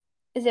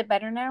Is it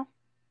better now?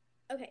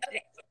 Okay.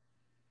 Yes.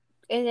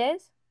 It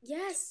is?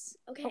 Yes.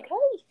 Okay. Okay.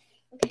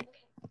 Okay.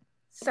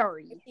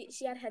 Sorry.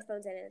 She had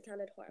headphones in and it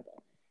sounded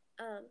horrible.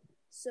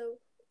 So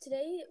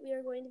today we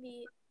are going to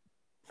be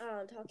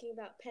talking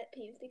about pet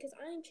peeves because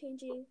I am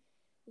changing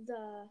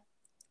the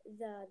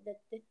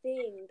the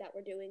thing that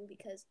we're doing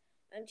because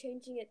I'm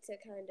changing it to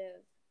kind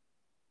of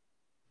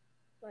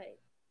like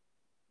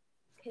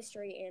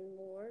history and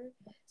more.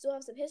 So we'll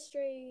have some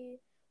history.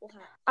 We'll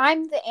have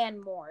I'm the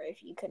and more,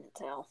 if you couldn't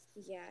tell.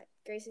 yeah,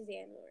 Grace is the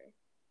and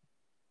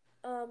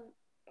more.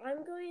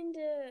 I'm going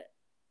to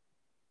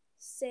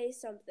say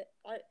something.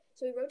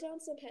 So we wrote down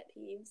some pet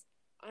peeves.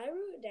 I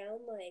wrote down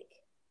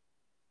like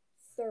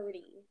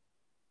 30.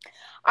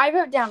 I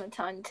wrote down a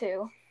ton,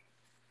 too.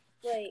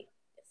 Like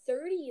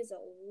 30 is a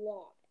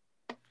lot.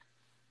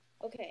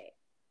 Okay.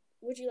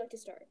 Would you like to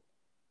start?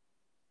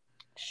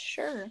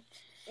 Sure.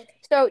 Okay.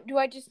 So, do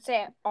I just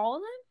say all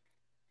of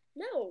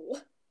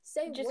No.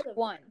 Say them? Just one of them.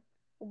 one.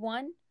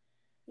 One?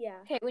 Yeah.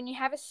 Okay, when you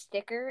have a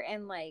sticker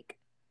and, like,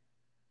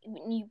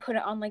 when you put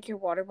it on, like, your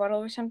water bottle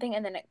or something,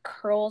 and then it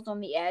curls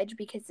on the edge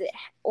because it,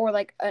 or,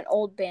 like, an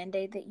old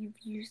Band-Aid that you've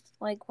used,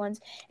 like,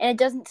 once, and it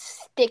doesn't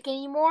stick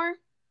anymore.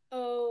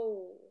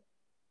 Oh.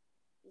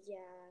 Yeah.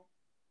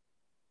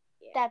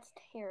 Yeah. That's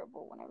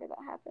terrible whenever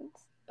that happens.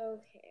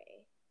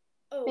 Okay.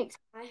 Oh, Makes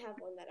I have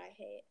one that I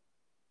hate.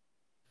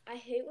 I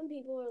hate when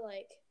people are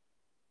like,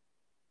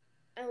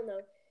 I don't know,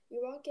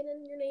 you're walking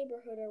in your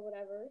neighborhood or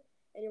whatever,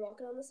 and you're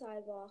walking on the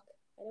sidewalk.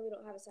 I know we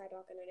don't have a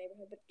sidewalk in our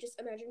neighborhood, but just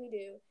imagine we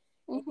do.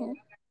 And Mm-hmm.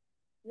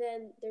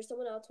 then there's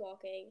someone else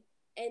walking,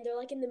 and they're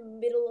like in the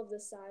middle of the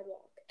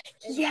sidewalk.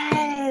 And they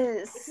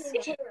Yes!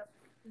 take up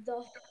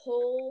the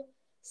whole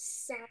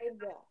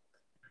sidewalk.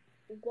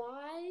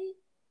 Why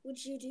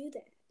would you do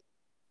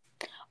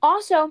that?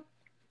 Also,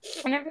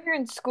 whenever you're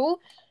in school,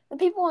 the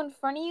people in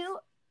front of you,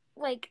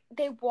 like,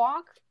 they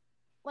walk,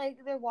 like,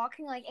 they're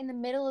walking, like, in the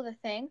middle of the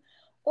thing.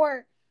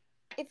 Or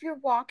if you're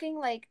walking,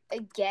 like,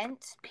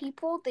 against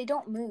people, they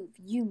don't move.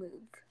 You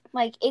move.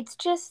 Like, it's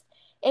just,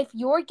 if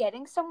you're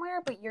getting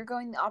somewhere, but you're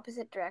going the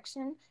opposite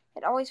direction,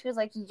 it always feels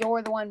like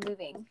you're the one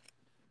moving.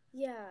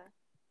 Yeah.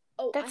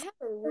 Oh, I That's have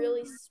a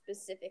really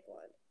specific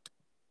one.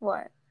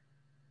 what?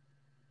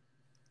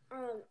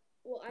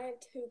 Well, I have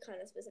two kind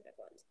of specific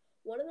ones.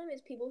 One of them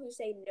is people who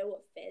say no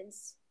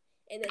offense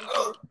and then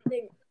say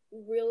something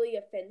really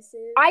offensive.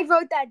 I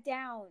wrote that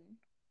down.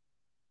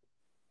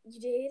 You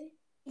did?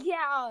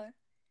 Yeah.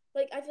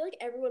 Like, I feel like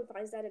everyone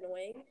finds that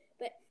annoying,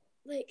 but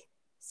like,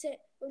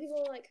 when people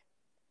are like,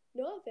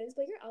 "No offense,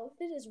 but your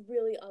outfit is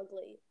really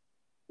ugly."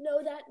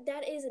 No,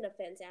 that is an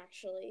offense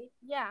actually.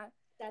 Yeah.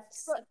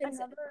 That's So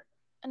offensive.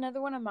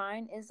 another one of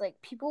mine is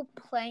like people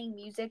playing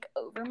music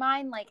over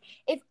mine. Like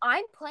if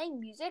I'm playing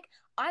music,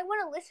 I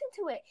want to listen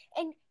to it.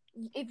 And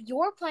if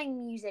you're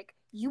playing music,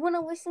 you want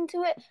to listen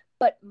to it,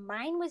 but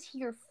mine was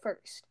here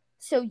first.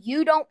 So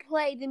you don't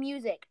play the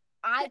music.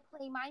 Yeah, I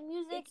play my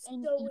music it's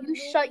and so you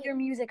shut annoying. your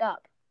music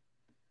up.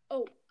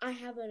 Oh, I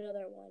have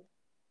another one.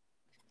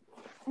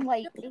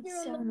 Like You're it's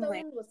on so the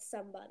annoying. phone with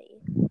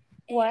somebody, and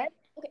What?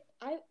 okay,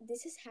 I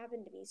this has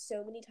happened to me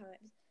so many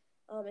times,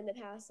 in the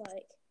past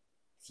like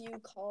few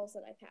calls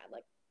that I've had.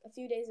 Like a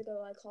few days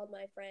ago, I called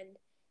my friend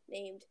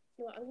named.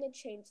 You know what? I'm gonna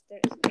change their.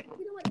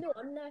 You know what? No,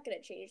 I'm not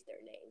gonna change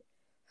their name.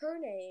 Her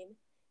name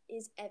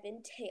is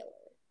Evan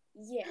Taylor.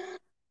 Yeah,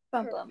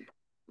 Bum her. bum.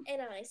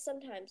 And I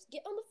sometimes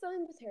get on the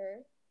phone with her,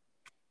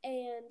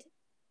 and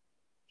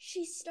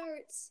she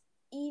starts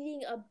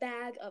eating a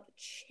bag of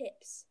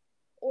chips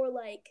or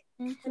like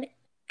Mm-hmm. an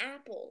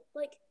apple.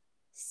 Like, Yeah.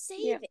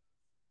 save it.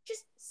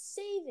 Just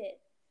save it.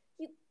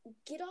 You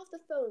get off the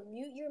phone,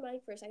 mute your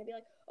mic for a second, be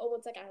like, oh,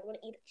 1 second, I want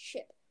to eat a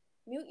chip.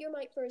 Mute your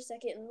mic for a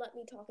second and let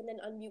me talk, and then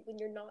unmute when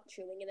you're not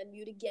chewing, and then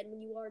mute again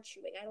when you are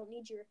chewing. I don't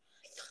need your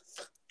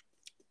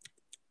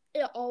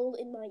all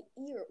in my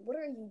ear. What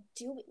are you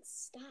doing?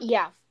 Stop.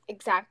 Yeah.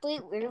 Exactly.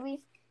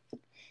 Literally.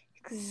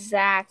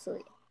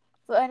 Exactly.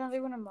 So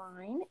another one of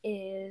mine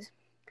is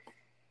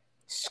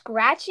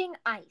scratching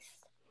ice.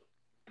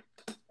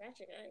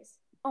 Scratching eyes.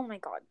 Oh my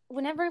god.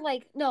 Whenever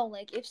like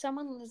if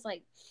someone is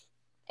like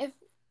if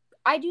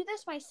I do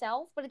this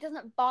myself, but it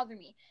doesn't bother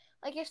me.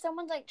 Like if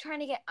someone's like trying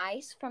to get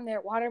ice from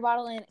their water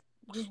bottle and it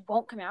just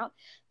won't come out,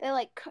 they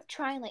like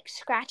try and like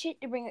scratch it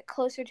to bring it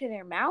closer to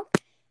their mouth.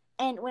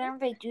 And whenever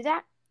they do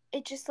that,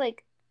 it just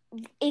like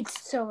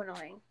it's so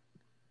annoying.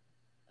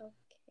 Okay.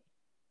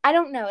 I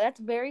don't know. That's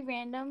very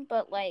random,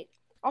 but like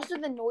also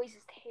the noise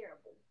is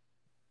terrible.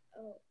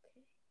 Okay.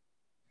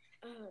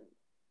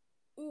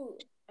 Ooh,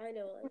 I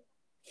know one.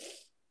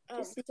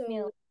 Just leave me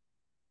alone.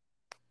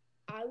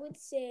 So I would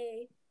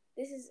say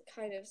this is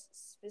kind of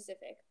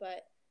specific,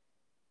 but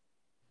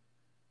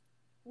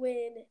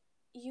when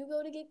you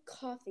go to get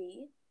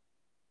coffee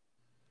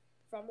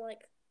from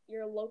like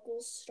your local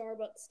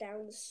Starbucks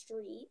down the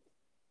street,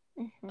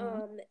 Mm-hmm.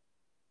 um,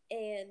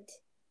 and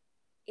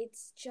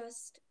it's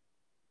just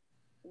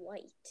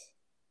white.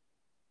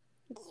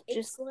 It's It's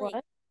just like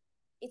what?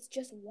 it's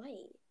just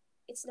white.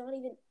 It's not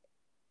even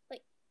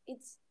like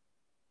it's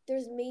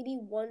there's maybe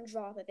 1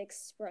 drop of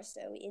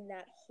espresso in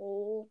that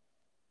whole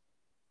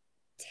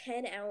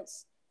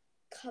 10-ounce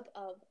cup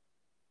of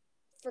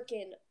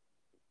freaking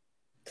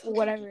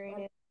Whatever it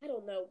is. I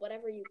don't know,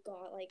 whatever you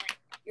got, like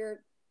I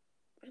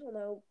don't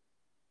know,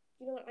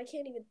 you know what? I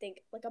can't even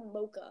think. Like a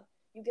mocha.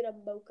 You get a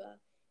mocha,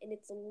 and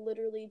it's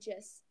literally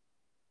just,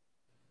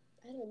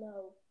 I don't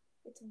know.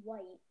 It's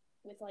white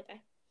with like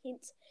a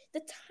hint, the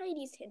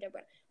tiniest hint of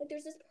brown. Like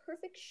there's this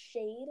perfect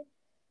shade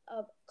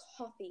of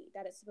coffee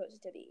that it's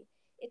supposed to be.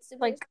 It's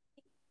supposed Like to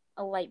be,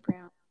 a light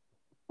brown.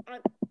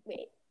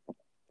 wait,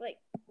 like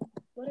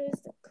what is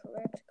the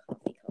correct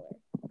coffee color?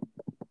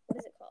 What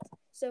is it called?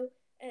 So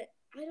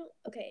I don't.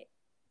 Okay,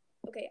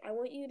 I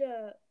want you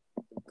to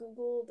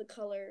Google the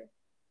color.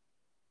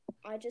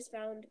 I just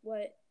found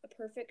what a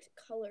perfect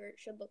color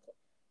should look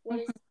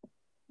like.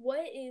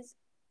 What is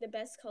the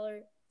best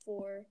color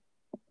for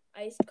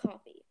iced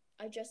coffee?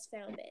 I just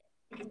found it.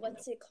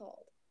 What's it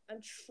called?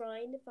 I'm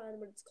trying to find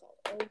what it's called.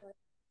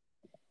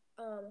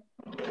 Oh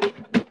my.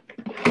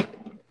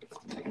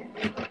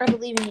 I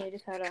believe in you,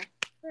 Dakota.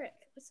 Frick,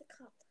 what's it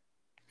called?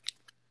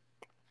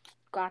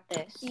 Got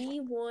this.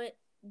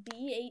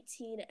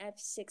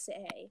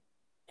 B18F6A.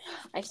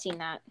 I've seen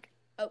that.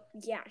 Oh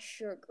yeah,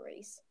 sure,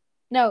 Grace.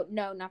 No,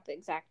 not the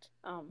exact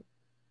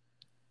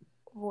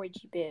Roy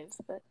G. Biv,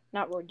 but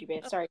not Roy G.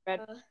 Biv. Sorry, red,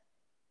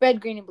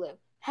 green, and blue.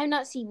 Have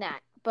not seen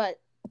that,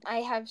 but I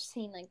have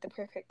seen like the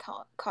perfect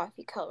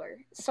coffee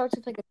color. It starts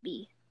with like a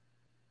B.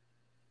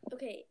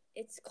 Okay,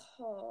 it's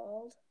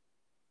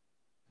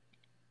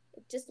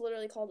just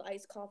literally called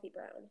iced coffee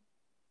brown.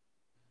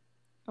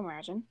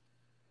 Imagine.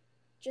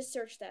 Just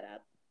search that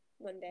up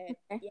one day.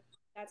 Okay. Yeah,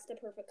 that's the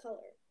perfect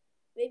color.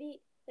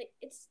 Maybe like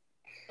it's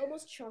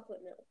almost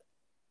chocolate milk.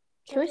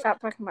 Can we stop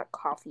talking about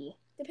coffee?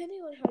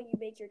 Depending on how you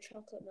make your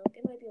chocolate milk,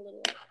 it might be a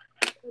little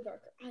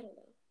darker. I don't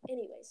know.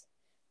 Anyways,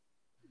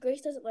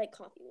 Grace doesn't like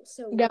coffee,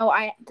 so no,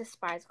 I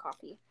despise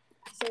coffee.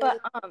 So but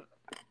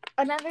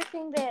another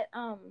thing that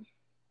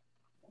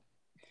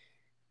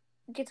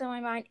gets on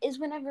my mind is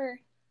whenever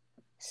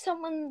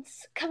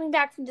someone's coming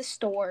back from the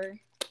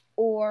store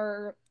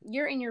or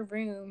you're in your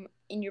room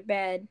in your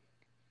bed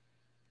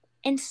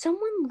and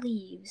someone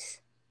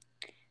leaves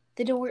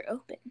the door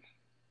open.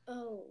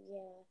 Oh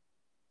yeah.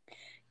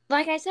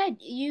 Like I said,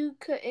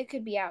 it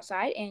could be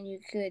outside and you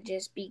could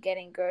just be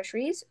getting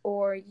groceries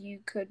or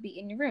you could be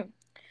in your room.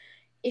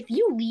 If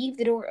you leave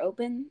the door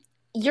open,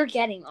 you're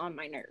getting on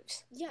my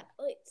nerves. Yeah,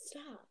 like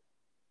stop.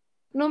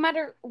 No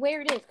matter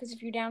where it is, because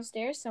if you're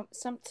downstairs,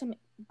 some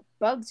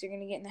bugs are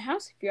gonna get in the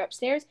house. If you're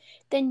upstairs,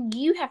 then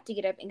you have to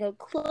get up and go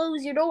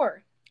close your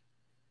door.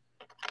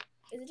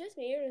 Is it just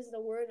me or does the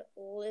word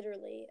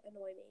literally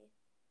annoy me?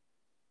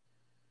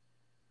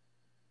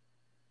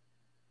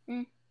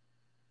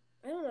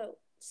 I don't know.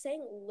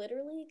 Saying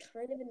literally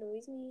kind of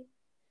annoys me,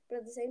 but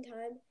at the same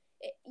time,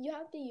 you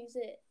have to use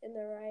it in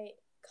the right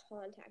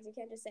context. You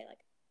can't just say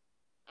like,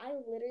 I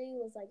literally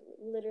was like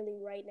literally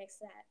right next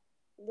to that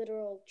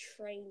literal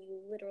train,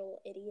 you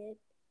literal idiot.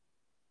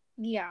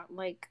 Yeah,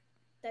 like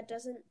that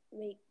doesn't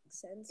make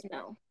sense.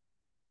 No.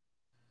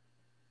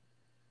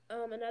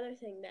 Another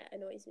thing that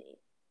annoys me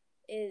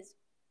is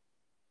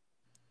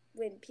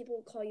when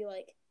people call you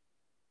like,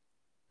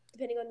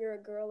 depending on you're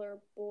a girl or a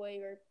boy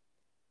or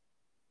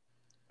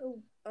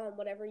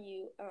whatever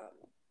you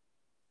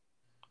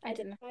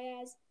identify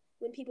as,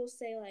 when people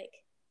say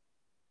like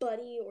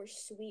buddy or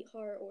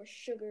sweetheart or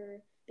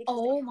sugar because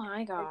oh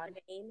my god,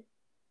 your name.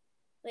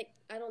 Like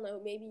I don't know,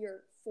 maybe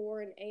your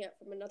foreign aunt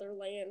from another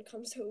land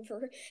comes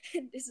over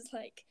and this is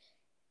like,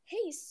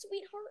 hey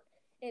sweetheart,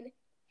 and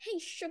hey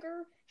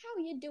sugar, how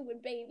you doing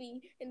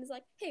baby, and it's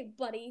like, hey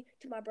buddy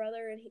to my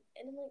brother, and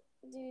I'm like,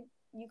 dude,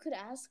 you could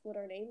ask what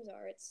our names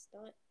are. It's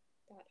not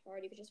that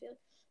hard. You could just be like,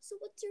 so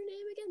what's your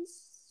name again,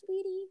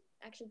 sweetie?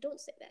 Actually,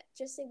 don't say that.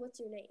 Just say what's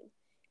your name.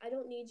 I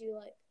don't need you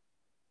like,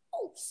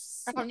 oh,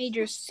 I don't need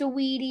your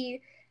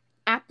sweetie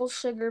apple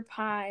sugar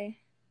pie.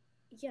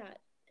 Yeah.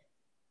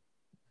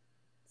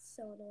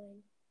 So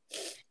annoying.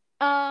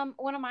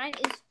 One of mine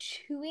is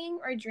chewing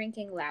or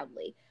drinking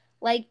loudly.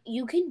 Like,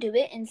 you can do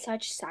it in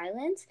such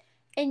silence,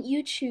 and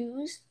you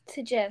choose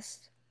to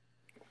just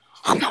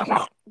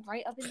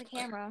right up in the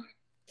camera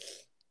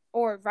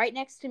or right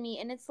next to me,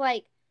 and it's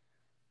like,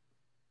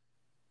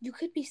 you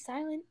could be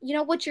silent. You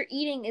know, what you're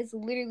eating is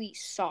literally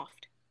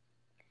soft.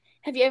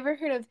 Have you ever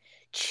heard of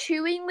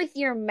chewing with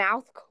your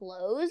mouth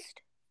closed?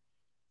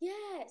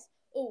 Yes.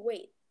 Oh,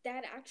 wait.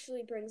 That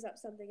actually brings up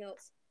something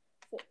else.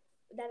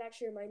 That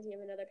actually reminds me of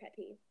another pet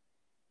peeve.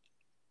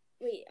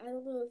 Wait, I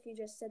don't know if you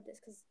just said this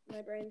because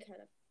my brain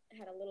kind of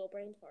had a little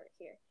brain fart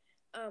here.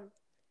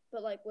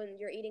 But like when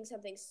you're eating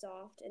something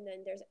soft and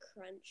then there's a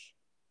crunch.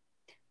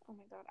 Oh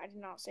my god, I did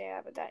not say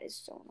that, but that is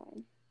so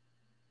annoying.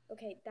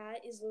 Okay,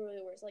 that is literally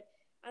the worst. Like,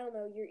 I don't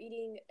know, you're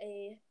eating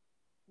a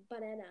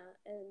banana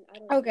and I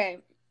don't know. Okay,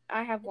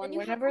 I have one.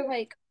 Whenever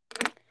like,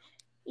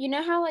 you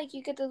know how like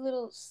you get the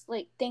little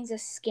like things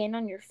of skin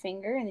on your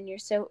finger and then you're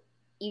so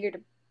eager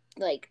to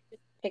like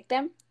pick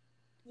them?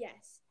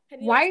 Yes.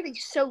 Why are they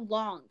so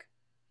long?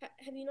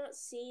 Have you not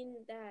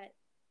seen that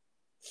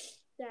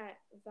that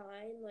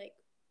vine, like,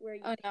 where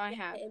you Oh no, I get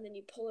have. it and then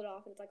you pull it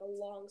off and it's like a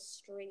long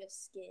string of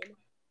skin,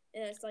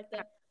 and it's like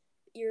the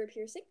ear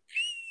piercing.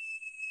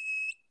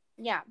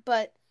 Yeah,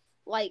 but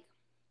like,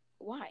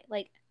 why?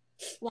 Like,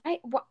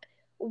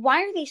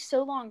 why are they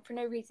so long for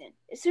no reason?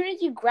 As soon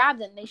as you grab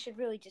them, they should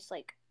really just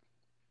like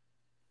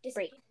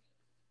break.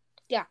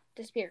 Yeah,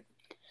 disappear.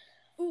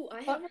 Ooh,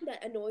 I have one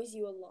that annoys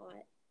you a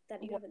lot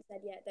that you haven't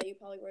said yet that you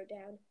probably wrote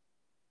down.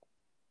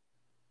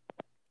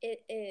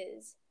 It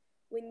is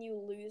when you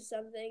lose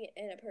something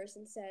and a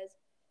person says,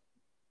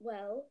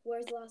 "Well,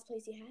 where's the last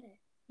place you had it?"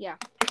 Yeah,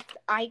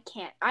 I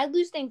can't. I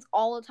lose things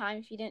all the time.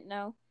 If you didn't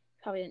know,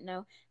 probably didn't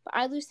know, but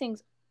I lose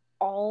things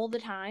all the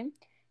time.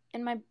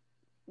 And my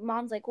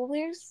mom's like,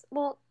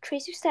 "Well,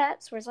 trace your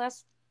steps. Where's the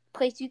last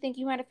place you think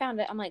you might have found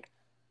it?" I'm like,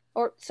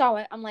 or saw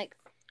it. I'm like,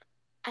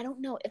 I don't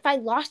know. If I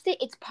lost it,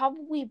 it's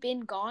probably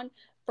been gone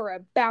for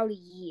about a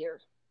year.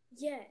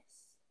 Yes.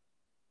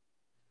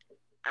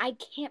 I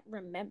can't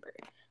remember.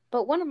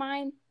 But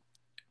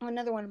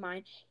another one of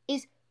mine,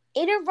 is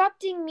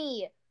interrupting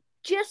me.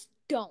 Just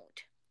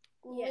don't.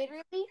 Yeah.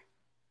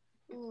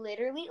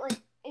 Literally, like,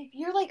 if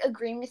you're, like,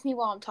 agreeing with me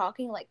while I'm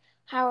talking, like,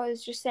 how I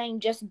was just saying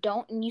just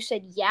don't, and you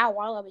said yeah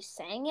while I was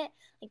saying it,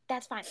 like,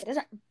 that's fine. It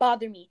doesn't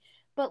bother me.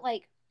 But,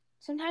 like,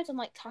 sometimes I'm,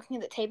 like, talking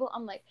at the table.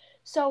 I'm like,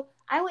 so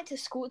I went to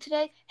school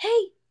today.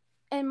 Hey!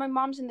 And my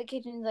mom's in the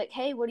kitchen, like,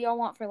 hey, what do y'all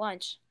want for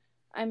lunch?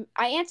 I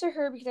answer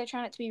her because I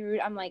try not to be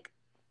rude. I'm like,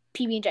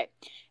 PB&J.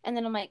 And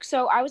then I'm like,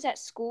 so I was at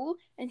school,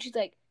 and she's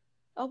like,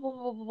 oh, blah,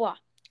 blah, blah, blah.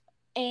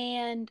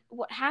 And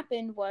what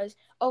happened was,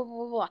 oh, blah,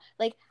 blah, blah.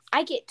 Like,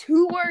 I get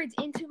 2 words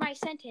into my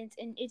sentence,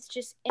 and it's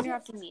just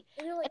interrupting me.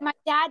 And you're like,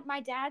 And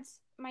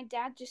my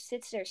dad just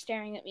sits there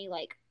staring at me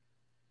like,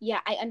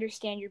 yeah, I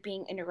understand you're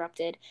being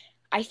interrupted.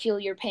 I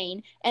feel your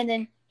pain. And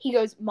then he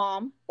goes,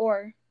 Mom,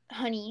 or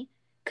honey,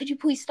 could you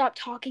please stop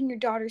talking? Your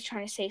daughter's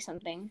trying to say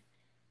something.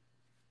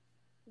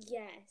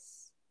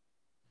 yes.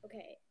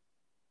 Okay.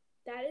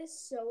 That is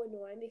so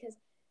annoying because,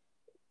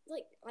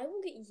 like, I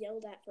will get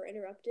yelled at for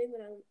interrupting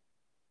when I'm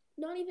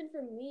not even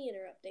for me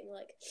interrupting.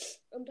 Like,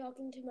 I'm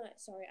talking to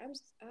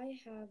I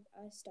have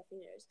a stuffy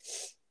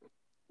nose,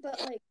 but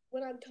like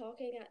when I'm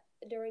talking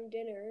during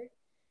dinner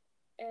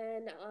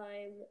and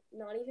I'm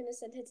not even a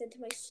sentence into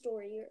my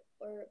story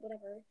or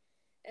whatever,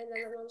 and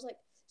then my mom's like,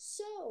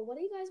 "So, what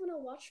do you guys want to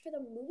watch for the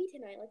movie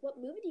tonight? Like, what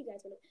movie do you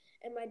guys want to?"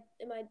 And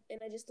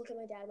I just look at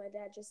my dad. My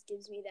dad just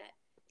gives me that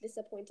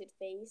disappointed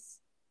face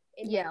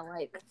in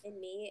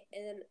me,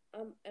 and then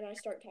and I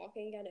start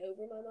talking again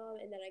over my mom,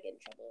 and then I get in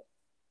trouble.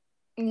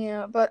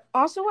 Yeah, but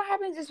also what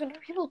happens is when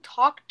people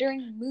talk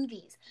during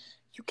movies,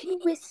 you can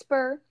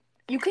whisper,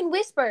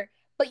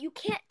 but you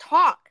can't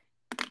talk.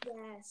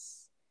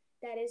 Yes,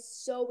 that is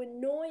so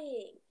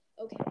annoying.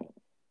 Okay.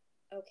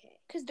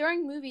 Because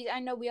during movies,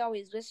 I know we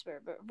always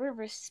whisper, but we're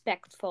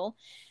respectful,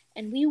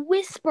 and we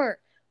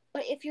whisper.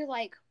 But if you're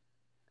like,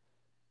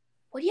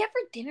 what do you have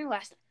for dinner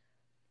last night?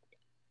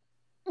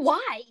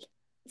 Why?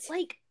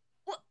 Like,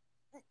 what?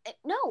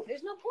 No,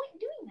 there's no point in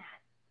doing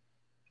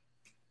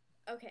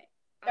that. Okay.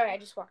 Sorry, I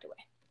just walked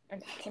away. I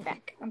came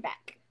back. I'm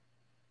back.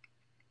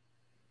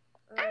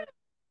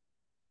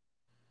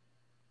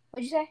 What'd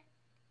you say?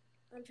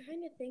 I'm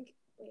trying to think.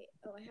 Wait.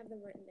 Oh, I have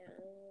them written down. I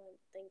don't know what I'm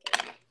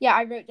thinking. Yeah,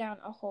 I wrote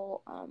down a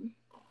whole I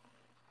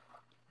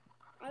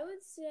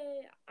would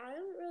say I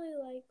don't really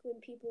like when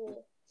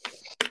people.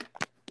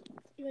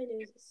 My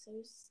nose is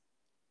so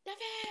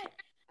stuffy.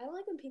 I don't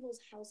like when people's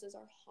houses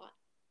are hot.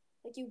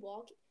 Like you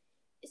walk,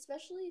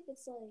 especially if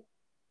it's like.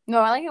 No,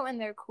 I like it when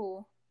they're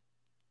cool.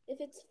 If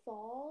it's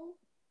fall,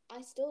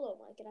 I still don't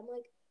like it. I'm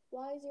like,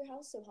 why is your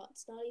house so hot?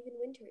 It's not even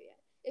winter yet.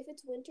 If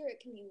it's winter, it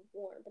can be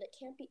warm, but it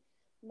can't be.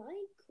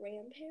 My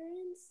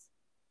grandparents,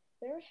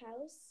 their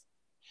house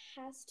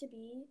has to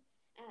be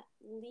at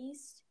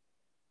least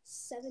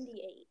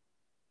 78.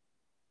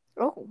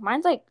 Oh,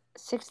 mine's like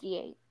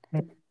 68.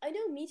 I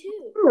know, me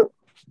too.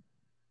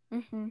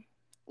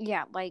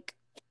 Yeah, like,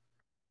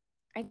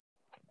 I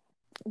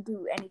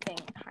do anything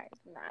higher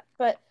than that.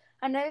 But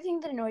another thing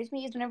that annoys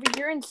me is whenever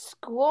you're in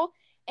school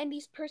and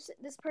this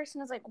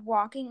person is like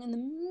walking in the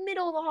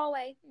middle of the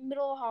hallway.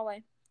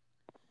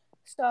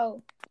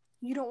 So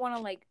you don't want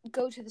to like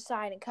go to the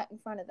side and cut in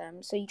front of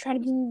them. So you try to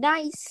be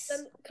nice.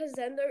 Because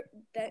then they're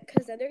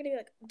gonna be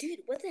like,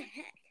 dude, what the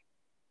heck?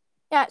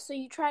 Yeah. So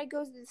you try to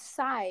go to the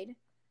side.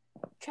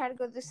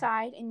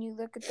 And you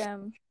look at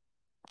them.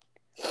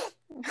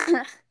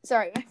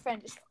 Sorry, my friend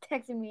just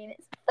texted me and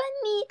it's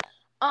funny.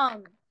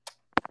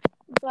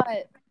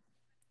 But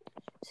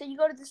so you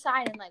go to the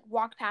side and like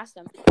walk past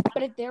them.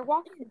 But if they're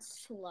walking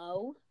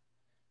slow,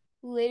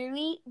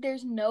 literally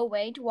there's no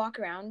way to walk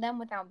around them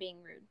without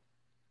being rude.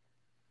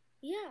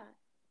 Yeah.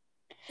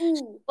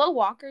 Ooh. Slow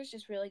walkers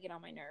just really get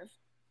on my nerve.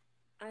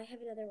 I have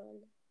another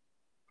one.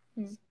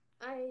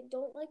 I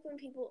don't like when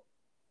people's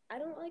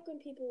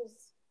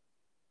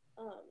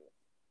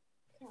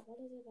crap, what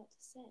was I about to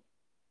say?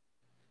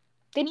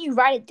 Didn't you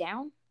write it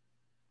down?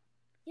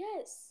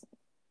 Yes.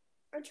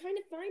 I'm trying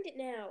to find it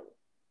now.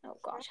 Oh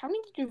gosh, how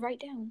many did you write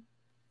down?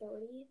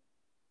 30.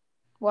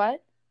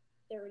 What?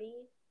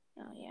 30.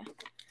 Oh yeah.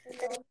 And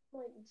all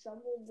like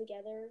jumbled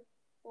together.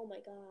 Oh my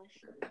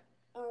gosh.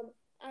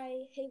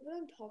 I hate when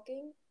I'm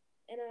talking,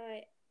 and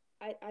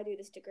I do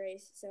this to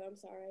Grace, so I'm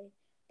sorry,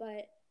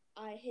 but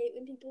I hate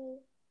when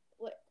people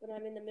when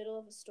I'm in the middle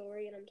of a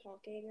story and I'm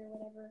talking or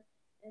whatever,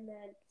 and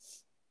then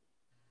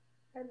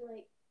I'm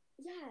like,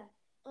 yeah,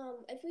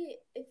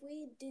 if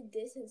we did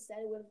this instead,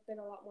 it would have been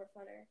a lot more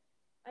funner.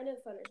 I know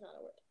funner's not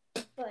a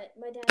word, but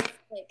my dad's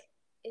like,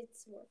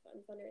 it's more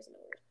fun. Funner isn't a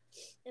word,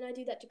 and I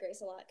do that to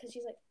Grace a lot because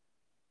she's like,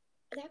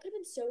 that could have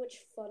been so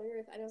much funner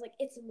if I was like,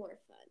 it's more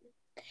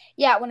fun.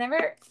 Yeah,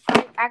 whenever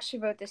I actually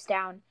wrote this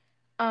down,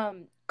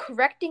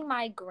 correcting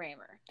my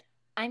grammar,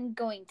 I'm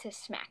going to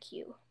smack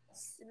you.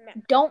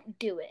 Smack. Don't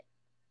do it.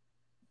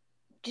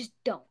 Just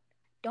don't.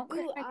 Don't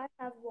correct Ooh, my. I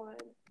have one.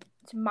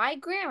 It's my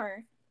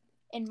grammar,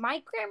 and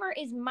my grammar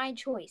is my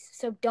choice.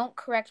 So don't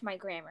correct my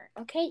grammar.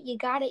 Okay, you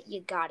got it.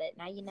 You got it.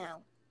 Now you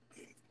know.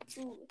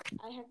 Ooh,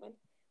 I have one.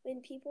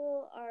 When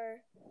people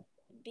are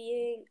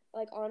being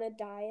like on a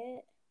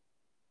diet,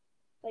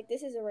 like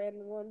this is a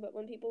random one, but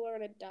when people are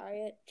on a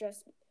diet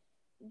just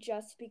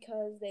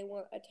because they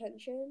want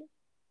attention,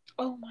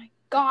 Oh my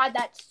god,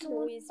 that's so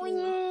annoys me.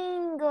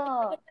 annoying.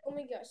 Like, oh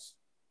my gosh,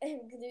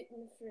 I'm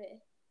gluten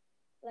free.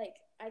 Like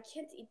I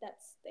can't eat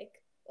that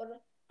steak, or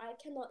I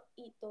cannot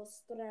eat those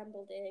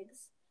scrambled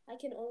eggs. I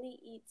can only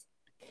eat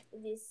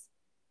this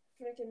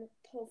freaking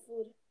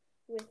tofu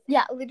with.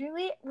 Yeah,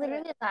 literally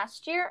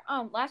last year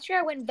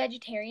I went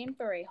vegetarian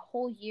for a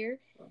whole year,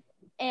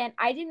 and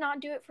I did not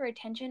do it for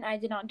attention. I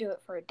did not do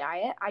it for a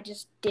diet. I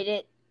just did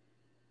it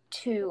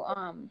to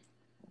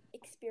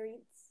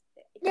experience.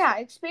 yeah,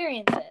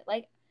 experience it.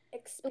 Like it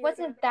Experience.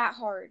 wasn't that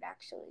hard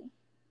actually.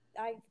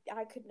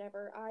 I could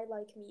never. I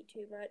like meat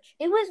too much.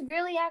 It was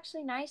really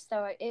actually nice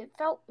though. It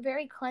felt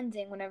very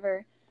cleansing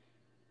whenever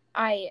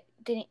I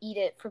didn't eat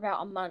it for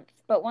about a month.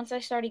 But once I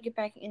started to get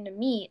back into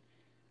meat,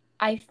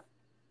 I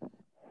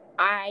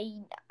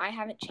I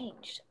haven't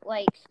changed.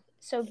 Like,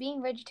 so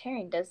being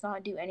vegetarian does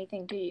not do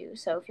anything to you.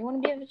 So if you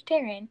want to be a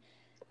vegetarian,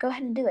 go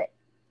ahead and do it.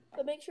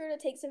 But make sure to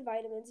take some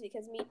vitamins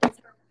because meat does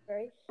have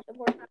very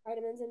important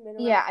vitamins and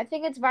minerals. Yeah, I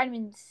think it's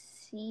vitamin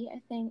C,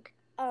 I think.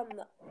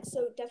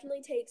 So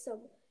definitely take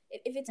some.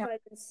 If it's Yep.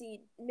 vitamin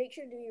C, make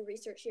sure to do your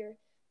research here.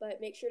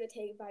 But make sure to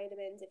take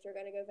vitamins if you're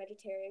gonna go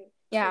vegetarian.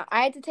 Yeah,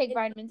 I had to take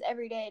vitamins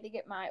every day to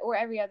get my, or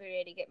every other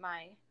day to get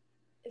my.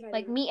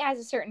 Like meat has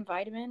a certain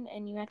vitamin,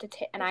 and you have to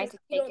take, and I had to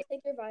take it. If you don't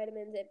take your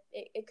vitamins,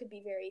 it could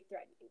be very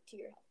threatening to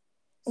your health.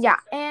 So, yeah,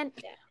 and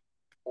yeah.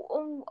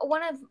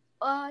 One of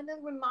another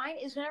one of mine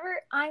is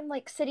whenever I'm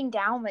like sitting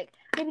down, like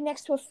maybe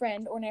next to a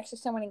friend or next to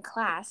someone in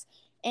class,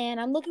 and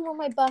I'm looking where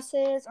my bus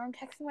is, or I'm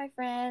texting my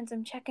friends,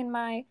 I'm checking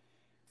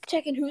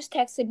who's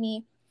texted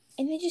me,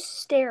 and they just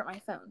stare at my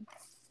phone.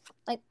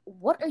 Like,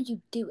 what are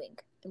you doing?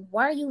 And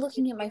why are you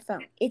looking at my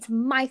phone? It's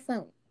my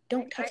phone.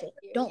 Don't touch it.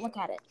 Don't look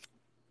at it.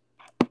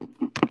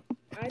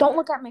 Don't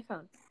look at my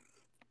phone.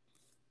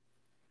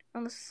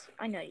 Unless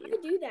I know you. I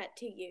do that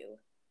to you.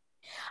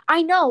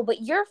 I know,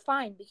 but you're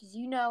fine because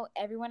you know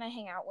everyone I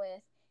hang out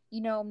with.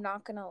 You know I'm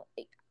not gonna.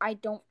 I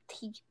don't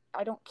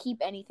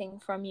keep anything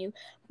from you.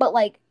 But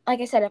like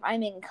I said, if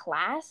I'm in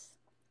class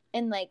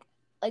and like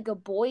a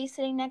boy is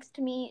sitting next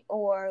to me,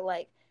 or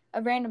like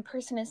a random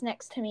person is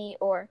next to me,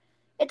 or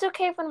it's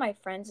okay if one of my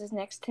friends is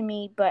next to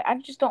me, but I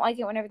just don't like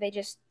it whenever they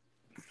just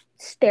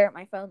stare at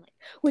my phone like,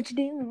 what you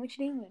doing? What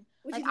you doing?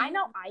 Like I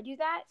know I do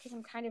that because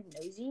I'm kind of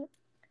nosy,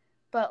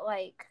 but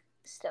like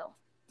still.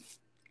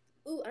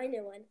 Ooh, I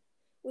know one.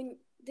 When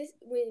I just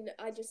realized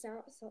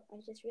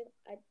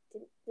I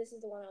didn't. This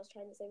is the one I was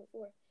trying to say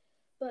before,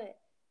 but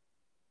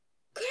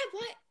crap!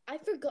 What I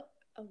forgot.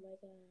 Oh my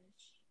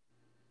gosh!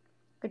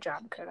 Good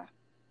job, Dakota.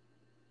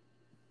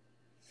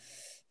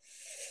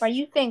 Why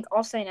you think?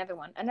 I'll say another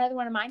one. Another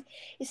one of mine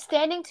is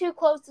standing too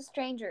close to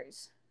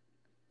strangers.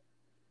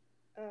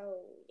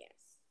 Oh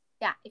yes.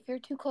 Yeah, if you're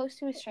too close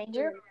to a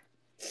stranger,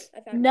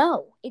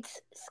 no,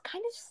 it's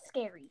kind of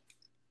scary.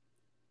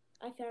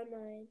 I found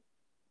mine.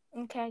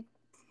 Okay.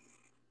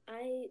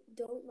 I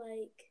don't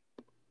like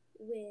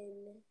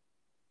when.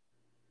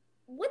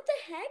 What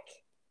the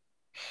heck?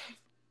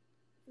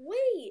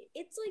 Wait,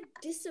 it's like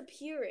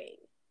disappearing.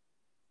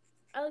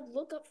 I like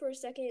look up for a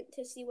second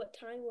to see what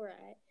time we're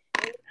at.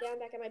 I look down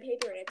back at my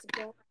paper and it's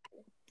gone.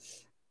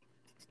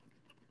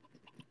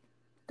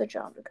 Good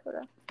job,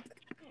 Dakota.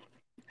 Yeah.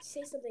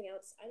 Say something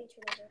else. I need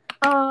to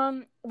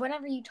remember.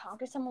 Whenever you talk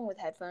to someone with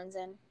headphones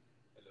in.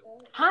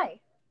 Hello. Hi.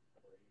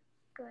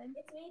 Good.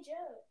 It's me,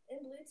 Joe,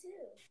 in blue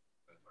too.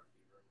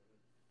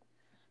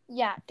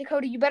 Yeah,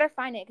 Dakota, you better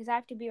find it because I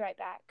have to be right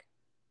back.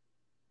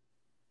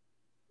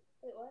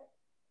 Wait, what?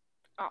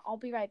 I'll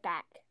be right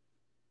back.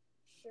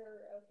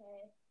 Sure,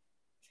 okay.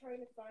 I'm trying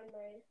to find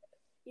my.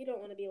 You don't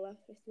want to be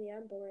left with me.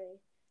 I'm boring.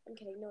 I'm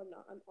kidding. No, I'm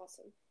not. I'm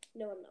awesome.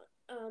 No, I'm not.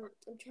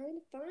 I'm trying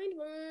to find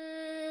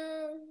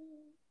one.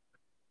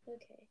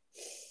 Okay.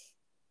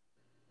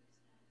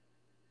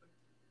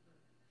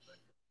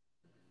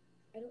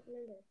 I don't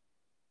remember.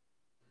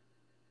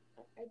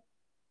 I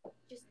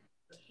just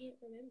can't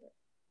remember.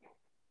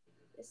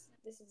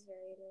 This is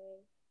very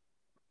annoying.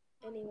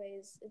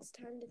 Anyways, it's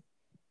time to.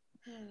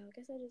 I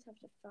guess I just have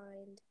to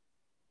find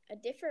a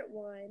different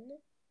one.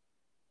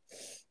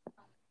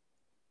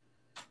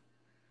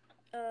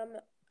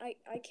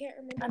 I can't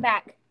remember. I'm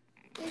back.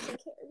 Yes, I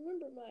can't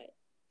remember my.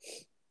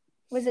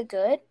 Was it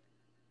good?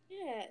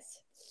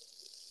 Yes.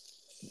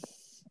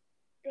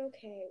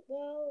 Okay,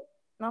 well.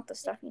 Not the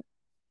stuff you.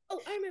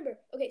 Oh, I remember.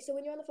 Okay, so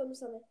when you're on the phone with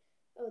someone.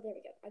 Oh, there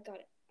we go. I got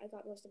it. I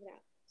got most of it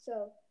out.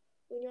 So,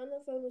 when you're on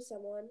the phone with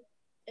someone,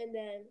 and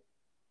then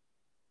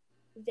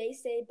they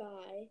say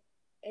bye,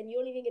 and you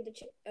don't even get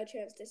a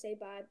chance to say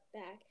bye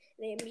back,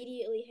 and they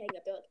immediately hang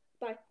up. They're like,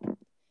 bye. And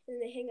then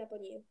they hang up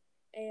on you.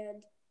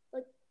 And,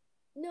 like,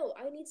 no,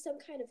 I need some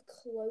kind of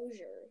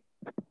closure.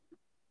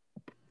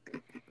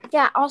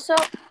 Yeah, also,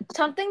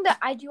 something that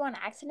I do on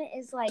accident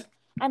is, like,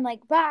 I'm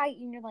like, bye,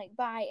 and you're like,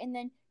 bye, and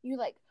then you're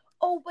like,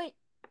 oh, wait,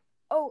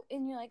 oh,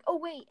 and you're like, oh,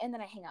 wait, and then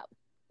I hang up.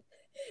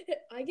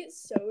 I get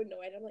so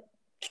annoyed. I'm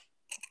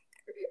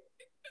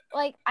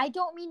like, I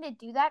don't mean to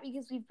do that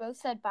because we've both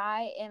said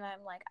bye, and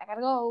I'm like, I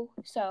gotta go,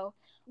 so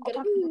I'll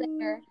talk to you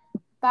later.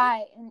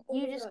 Bye, and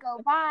you just go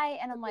bye,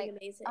 and I'm like,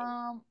 amazing.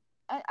 I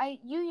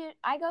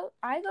go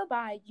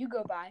bye, you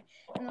go bye,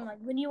 and I'm like,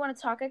 when do you want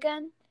to talk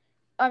again?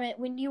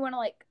 When do you want to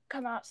like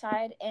come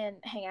outside and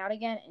hang out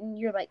again? And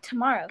you're like,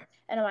 tomorrow,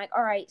 and I'm like,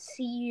 all right,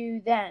 see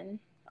you then.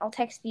 I'll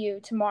text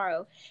you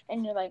tomorrow,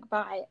 and you're like,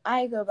 bye.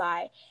 I go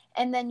bye,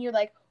 and then you're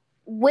like,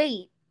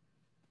 wait,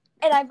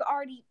 and I've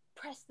already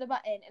pressed the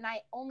button, and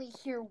I only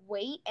hear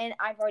wait, and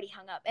I've already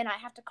hung up, and I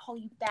have to call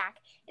you back,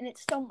 and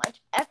it's so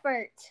much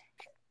effort.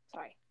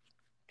 Sorry.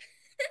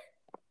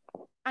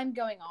 I'm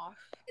going off.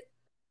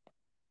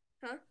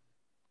 Huh?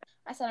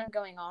 I said I'm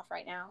going off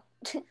right now.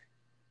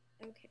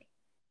 Okay.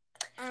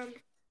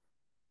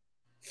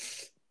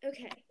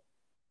 Okay.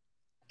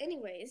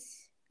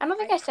 Anyways. I don't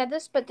think I said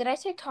this, but did I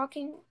say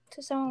talking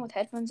to someone with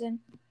headphones in?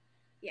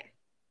 Yeah.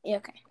 Yeah,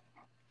 okay.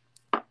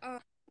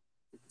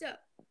 So,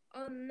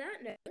 on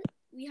that note,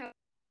 we have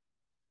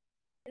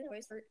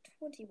for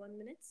 21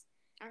 minutes.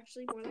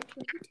 Actually, more like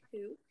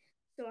 22.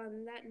 So,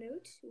 on that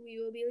note, we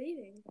will be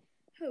leaving.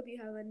 Hope you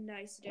have a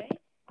nice day.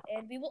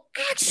 And we will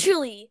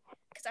actually,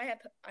 because I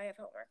have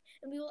homework,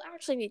 and we will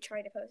actually be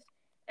trying to post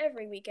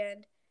every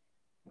weekend.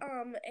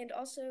 And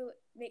also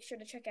make sure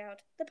to check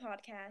out the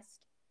podcast.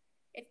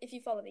 If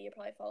you follow me, you'll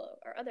probably follow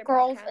our other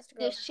Girls podcast,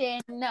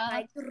 Edition.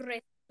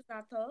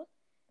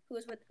 Who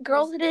is with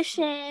Girls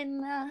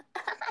Edition.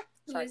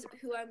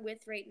 Who I'm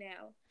with right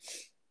now.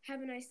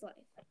 Have a nice life.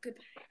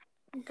 Goodbye.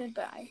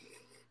 Goodbye.